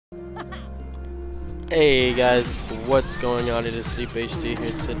Hey guys, what's going on? It is SleepHD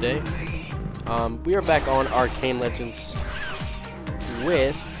here today. We are back on Arcane Legends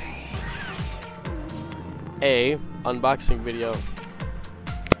with a unboxing video.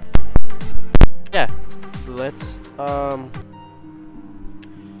 Yeah, let's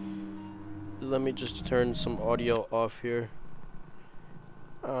let me just turn some audio off here.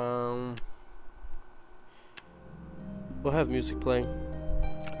 We'll have music playing.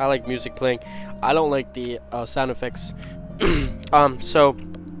 I like music playing. I don't like the sound effects. So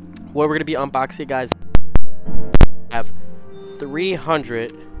what we're gonna be unboxing, guys, have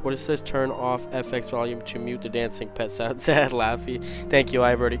 300. What it says, turn off FX volume to mute the dancing pet sound. Sad laughy. Thank you,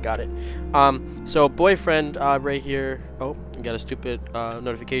 I've already got it. So boyfriend right here. Oh, got a stupid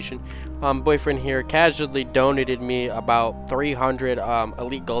notification. Boyfriend here casually donated me about 300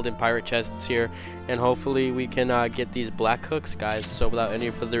 elite golden pirate chests here, and hopefully we can get these black hooks, guys. So without any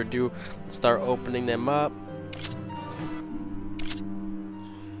further ado, let's start opening them up.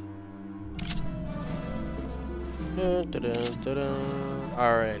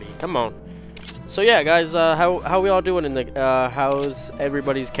 Alrighty, come on. So yeah, guys, how we all doing in the how's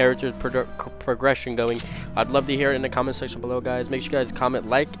everybody's character progression going? I'd love to hear it in the comment section below, guys. Make sure you guys comment,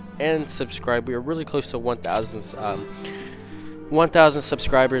 like, and subscribe. We are really close to 1,000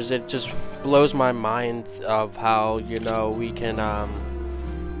 subscribers. It just blows my mind of how, you know, we can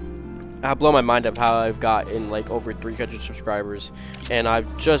blow my mind of how I've gotten like over 300 subscribers, and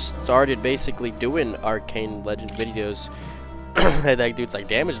I've just started basically doing Arcane Legend videos. That dude's like,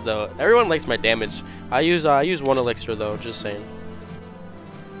 damage though. Everyone likes my damage. I use one elixir though, just saying.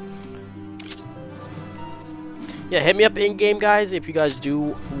 Yeah, hit me up in game, guys, if you guys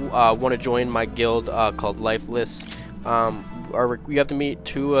do want to join my guild called Lifeless. You have to meet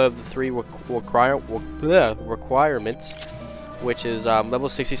 2 of the 3 requirements, which is level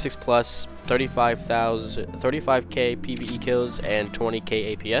 66 plus, 35k PvE kills, and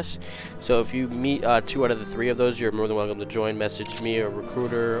 20k APS. So if you meet 2 out of the 3 of those, you're more than welcome to join. Message me, a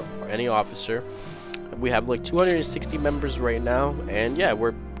recruiter, or any officer. We have like 260 members right now, and yeah,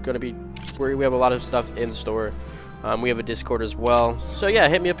 we have a lot of stuff in store. We have a Discord as well. So yeah,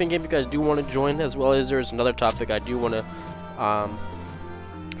 hit me up in game if you guys do want to join, as well as there's another topic I do want to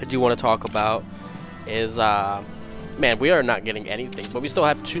talk about is man, we are not getting anything, but we still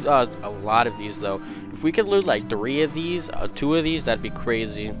have a lot of these though. If we could loot like 3 of these, 2 of these, that'd be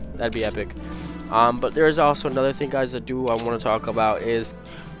crazy. That'd be epic. But there's also another thing, guys, that I want to talk about is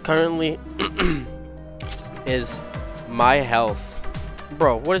currently is my health.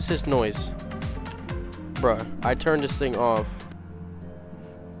 Bro, what is this noise? Bro, I turned this thing off.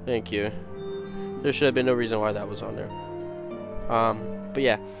 Thank you. There should have been no reason why that was on there. But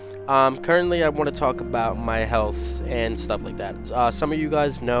yeah. Currently I want to talk about my health and stuff like that. Some of you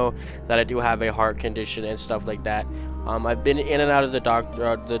guys know that I do have a heart condition and stuff like that. I've been in and out of the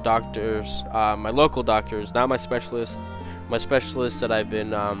doctors, my local doctors, not my specialist. My specialist that I've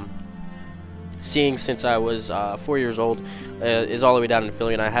been seeing since I was 4 years old is all the way down in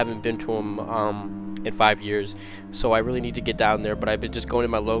Philly, and I haven't been to him in 5 years. So I really need to get down there, but I've been just going to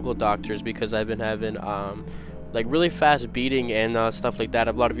my local doctors because I've been having like really fast beating and stuff like that.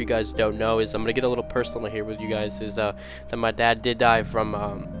 A lot of you guys don't know is, I'm gonna get a little personal here with you guys, is that my dad did die from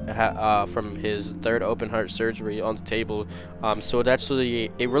his 3rd open heart surgery on the table. So that's really,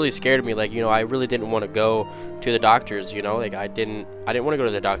 it really scared me. Like, you know, I really didn't want to go to the doctors, you know, like I didn't want to go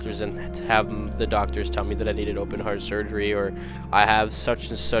to the doctors and have the doctors tell me that I needed open heart surgery, or I have such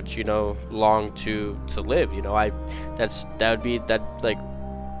and such, you know, long to live, you know.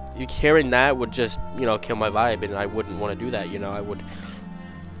 Hearing that would just, you know, kill my vibe, and I wouldn't want to do that, you know.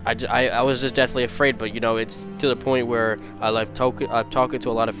 I was just deathly afraid. But you know, it's to the point where I've talked to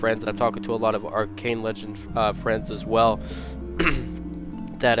a lot of friends, and I'm talking to a lot of Arcane Legend friends as well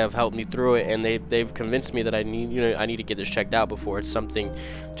that have helped me through it, and they've convinced me that I need to get this checked out before it's something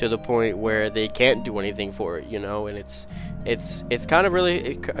to the point where they can't do anything for it, you know. And it's kind of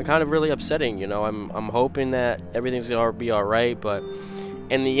really upsetting, you know. I'm hoping that everything's gonna be all right, but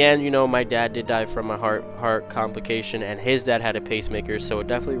in the end, you know, my dad did die from a heart complication, and his dad had a pacemaker, so it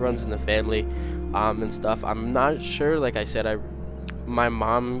definitely runs in the family and stuff. I'm not sure, like I said, my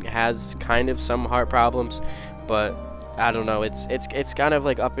mom has kind of some heart problems, but I don't know. It's kind of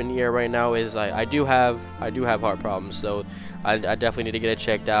like up in the air right now. Is I do have heart problems, so I definitely need to get it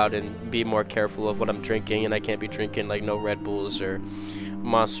checked out and be more careful of what I'm drinking, and I can't be drinking like no Red Bulls or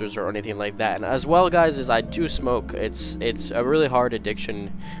Monsters or anything like that. And as well, guys, is I do smoke. It's a really hard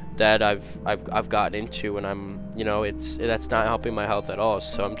addiction that I've gotten into, and I'm, you know, that's not helping my health at all.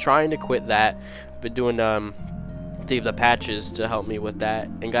 So I'm trying to quit that. I've been doing the patches to help me with that.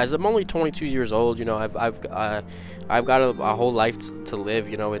 And guys, I'm only 22 years old. You know, I've got a whole life to live.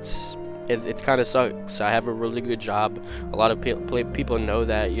 You know, it's kind of sucks. I have a really good job. A lot of people know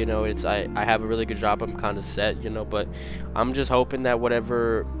that. You know, I have a really good job. I'm kind of set. You know, but I'm just hoping that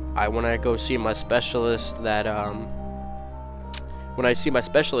whatever when I go see my specialist, that when I see my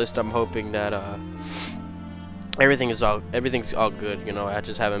specialist, I'm hoping that everything's all good. You know, I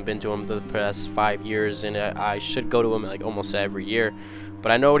just haven't been to him the past 5 years, and I should go to him like almost every year.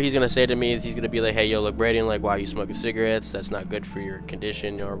 But I know what he's gonna say to me is he's gonna be like, "Hey, yo, look, Brayden, like, why are you smoking cigarettes? That's not good for your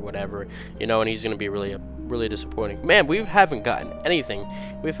condition or whatever." You know, and he's gonna be really disappointing. Man, we haven't gotten anything.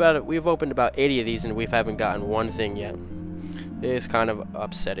 We've opened about 80 of these, and we haven't gotten one thing yet. It's kind of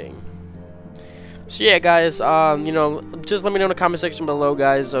upsetting. So yeah, guys, you know, just let me know in the comment section below,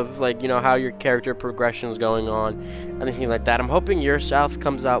 guys, of like, you know, how your character progression is going on, anything like that. I'm hoping Your South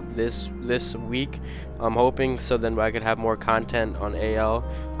comes out this week. I'm hoping, so then I could have more content on AL.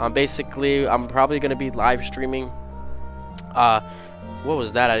 Basically, I'm probably gonna be live streaming. What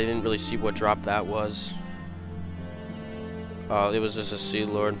was that? I didn't really see what drop that was. It was just a Sea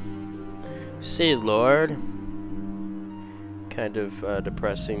Lord. Sea Lord. Kind of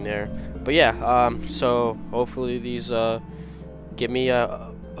depressing there, but yeah, so hopefully these give me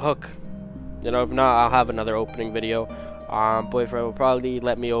a hook. You know, if not, I'll have another opening video. Boyfriend will probably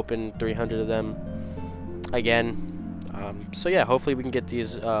let me open 300 of them again. So yeah, hopefully we can get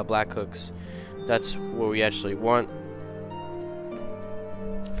these black hooks. That's what we actually want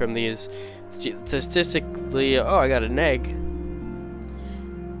from these. Statistically, oh, I got an egg.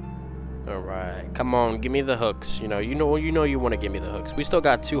 Alright, come on, give me the hooks. You know you want to give me the hooks. We still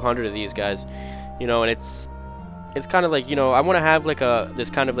got 200 of these, guys. You know, and it's kind of like, you know, I want to have like this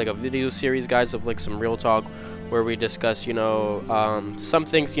kind of like a video series, guys, of like some real talk where we discuss, you know, some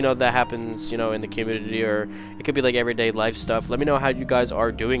things, you know, that happens, you know, in the community, or it could be like everyday life stuff. Let me know how you guys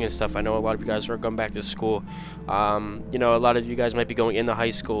are doing and stuff. I know a lot of you guys are going back to school. You know, a lot of you guys might be going into high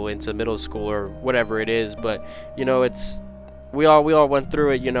school, into middle school, or whatever it is, but you know, we all went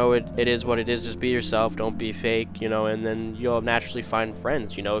through it. You know, it is what it is. Just be yourself, don't be fake, you know, and then you'll naturally find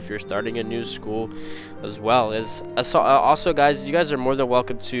friends, you know, if you're starting a new school as well. Also, guys, you guys are more than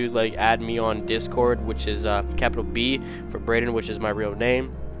welcome to like add me on Discord, which is capital B for Brayden, which is my real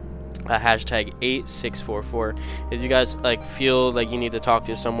name. Hashtag 8644. If you guys like feel like you need to talk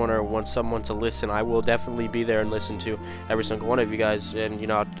to someone or want someone to listen, I will definitely be there and listen to every single one of you guys, and you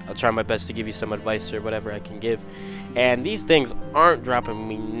know, I'll try my best to give you some advice or whatever I can give. And these things aren't dropping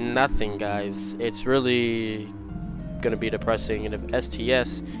me nothing, guys. It's really gonna be depressing. And if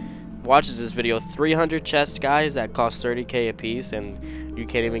STS watches this video, 300 chests, guys, that cost 30k a piece, and you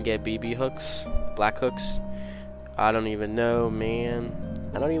can't even get BB hooks, black hooks, I don't even know, man.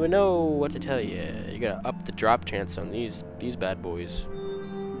 I don't even know what to tell you. You gotta up the drop chance on these bad boys.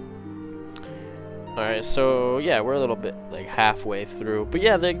 Alright, so yeah, we're a little bit like halfway through, but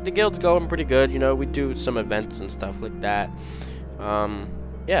yeah, the guild's going pretty good. You know, we do some events and stuff like that.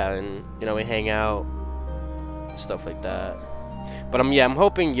 Yeah, and you know, we hang out, stuff like that. But yeah, I'm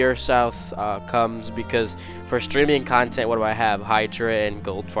hoping Your South comes, because for streaming content, what do I have? Hydra and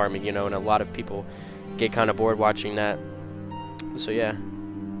gold farming, you know, and a lot of people get kind of bored watching that. So yeah.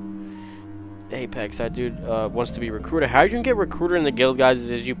 Apex, that dude wants to be recruiter. How you can get recruiter in the guild, guys,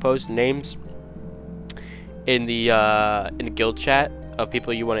 is you post names in the guild chat of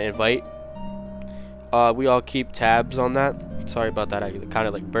people you want to invite. We all keep tabs on that. Sorry about that. I kind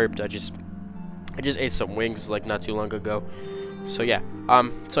of like burped. I just ate some wings like not too long ago. So yeah.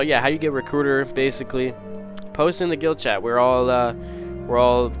 So yeah, how you get recruiter? Basically, post in the guild chat. We're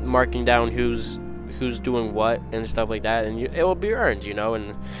all marking down who's doing what and stuff like that, and it will be earned, you know.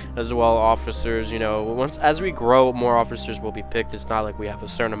 And as well, officers, you know, as we grow, more officers will be picked. It's not like we have a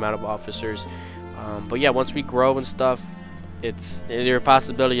certain amount of officers, but yeah, once we grow and stuff, your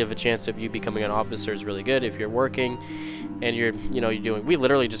possibility of a chance of you becoming an officer is really good if you're working and you're doing. We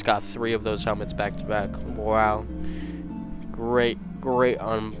literally just got 3 of those helmets back to back. Wow, great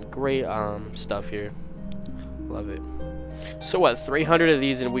stuff here. Love it. So what, 300 of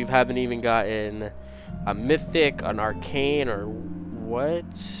these, and we haven't even gotten a mythic, an arcane, or what?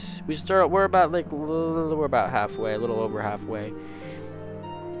 We're about halfway, a little over halfway.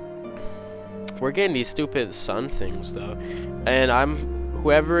 We're getting these stupid sun things though, and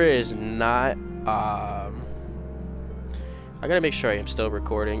whoever is not I gotta make sure I am still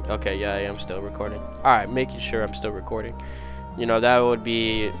recording. Okay, yeah, I am still recording. Alright, making sure I'm still recording. You know, that would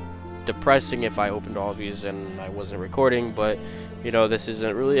be depressing if I opened all these and I wasn't recording, but you know, this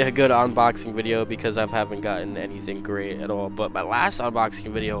isn't really a good unboxing video because I haven't gotten anything great at all. But my last unboxing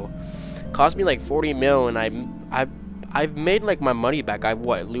video Cost me like 40 mil, and I've made like my money back. I've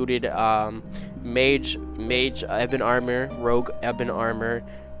looted Mage Ebon armor, Rogue Ebon armor,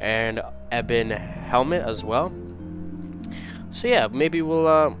 and Ebon helmet as well. So yeah, maybe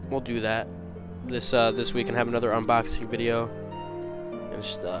we'll do that this week and have another unboxing video and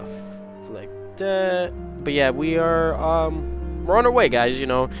stuff like that. But yeah, we're on our way, guys. You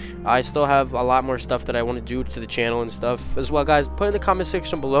know, I still have a lot more stuff that I want to do to the channel and stuff as well, guys. Put in the comment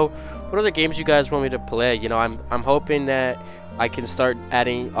section below what other games you guys want me to play. You know, I'm hoping that I can start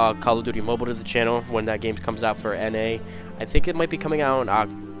adding Call of Duty Mobile to the channel when that game comes out for NA. I think it might be coming out in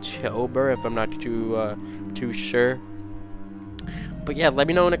October, if I'm not too sure. But yeah, let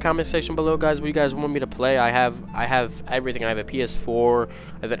me know in the comment section below, guys, what you guys want me to play. I have everything. I have a PS4, I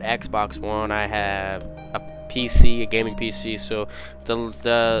have an Xbox One, I have a PC, a gaming PC. So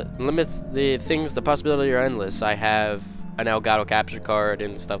the limits, the things, the possibility are endless. I have an Elgato capture card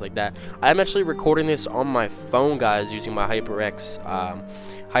and stuff like that. I'm actually recording this on my phone, guys, using my HyperFuryX.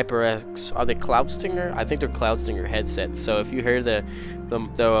 Are they Cloud Stinger? I think they're Cloud Stinger headsets. So if you hear the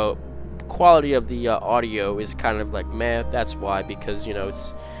quality of the audio is kind of like meh, that's why, because you know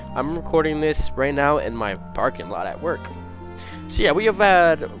I'm recording this right now in my parking lot at work. So yeah,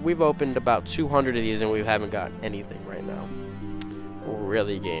 we've opened about 200 of these and we haven't got anything right now.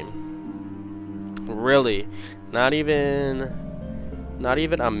 Really, game? Really? Not even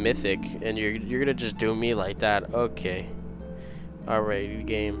a mythic, and you're gonna just do me like that? Okay. Alright,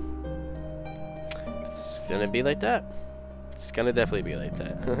 game. It's gonna be like that. It's gonna definitely be like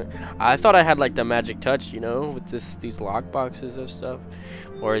that. I thought I had like the magic touch, you know, with these lock boxes and stuff,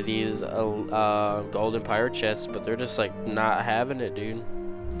 or these golden pirate chests, but they're just like not having it, dude.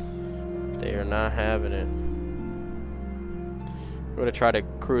 They are not having it. I'm gonna try to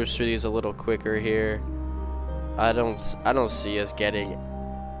cruise through these a little quicker here. I don't see us getting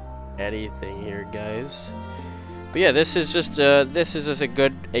anything here, guys. But yeah, this is just a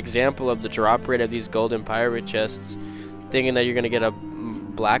good example of the drop rate of these golden pirate chests. Thinking that you're gonna get a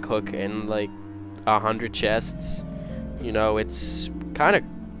black hook in like 100 chests, you know, it's kind of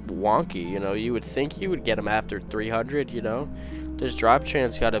wonky. You know, you would think you would get them after 300. You know, this drop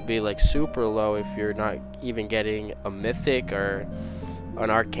chance gotta be like super low if you're not even getting a mythic or an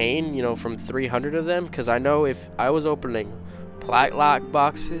arcane, you know, from 300 of them. Because I know if I was opening plat lock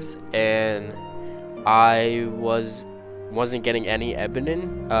boxes and I wasn't getting any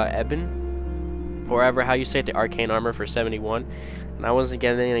ebon, or ever how you say it, the arcane armor for 71, and I wasn't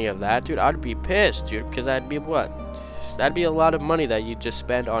getting any of that, dude, I'd be pissed, dude, because that'd be what? That'd be a lot of money that you just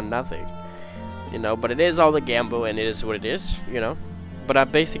spend on nothing, you know. But it is all a gamble, and it is what it is, you know. But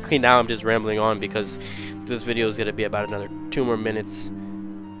I'm just rambling on because this video is gonna be about another 2 more minutes.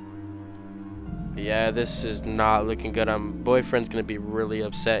 Yeah, this is not looking good. Boyfriend's gonna be really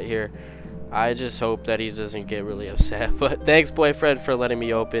upset here. I just hope that he doesn't get really upset. But thanks, boyfriend, for letting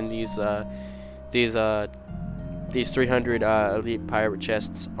me open these 300 elite pirate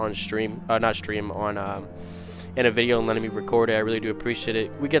chests on stream, in a video, and letting me record it. I really do appreciate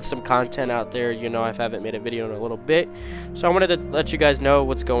it. We get some content out there, you know. I haven't made a video in a little bit, so I wanted to let you guys know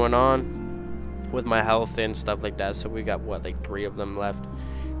what's going on with my health and stuff like that. So we got what, like 3 of them left,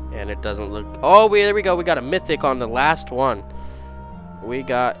 and it doesn't look. Oh, there we go. We got a mythic on the last one. We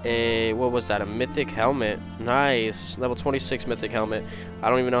got a, what was that, a mythic helmet. Nice, level 26 mythic helmet. I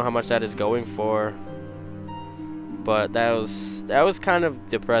don't even know how much that is going for, but that was kind of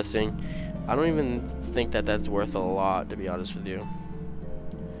depressing. I don't even think that that's worth a lot, to be honest with you.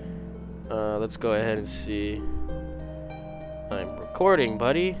 Let's go ahead and see. I'm recording,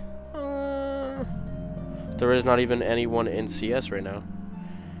 buddy. There is not even anyone in CS right now.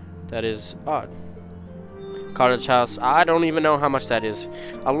 That is odd. Cottage house, I don't even know how much that is.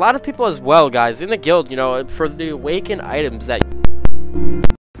 A lot of people as well, guys, in the guild, you know, for the awakened items, that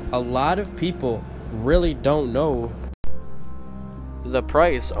a lot of people really don't know the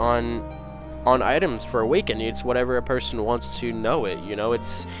price on items for awakened. It's whatever a person wants to know it, you know.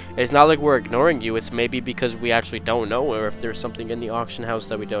 It's not like we're ignoring you. It's maybe because we actually don't know, or if there's something in the auction house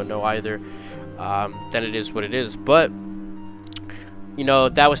that we don't know either, then it is what it is. But you know,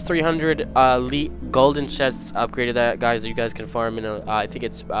 that was 300 elite golden chests upgraded, that, guys, that you guys can farm in I think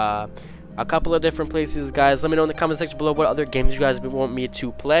it's a couple of different places, guys. Let me know in the comment section below what other games you guys want me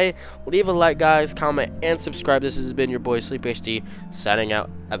to play. Leave a like, guys, comment, and subscribe. This has been your boy Sleep HD signing out.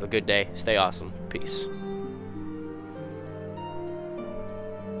 Have a good day. Stay awesome. Peace.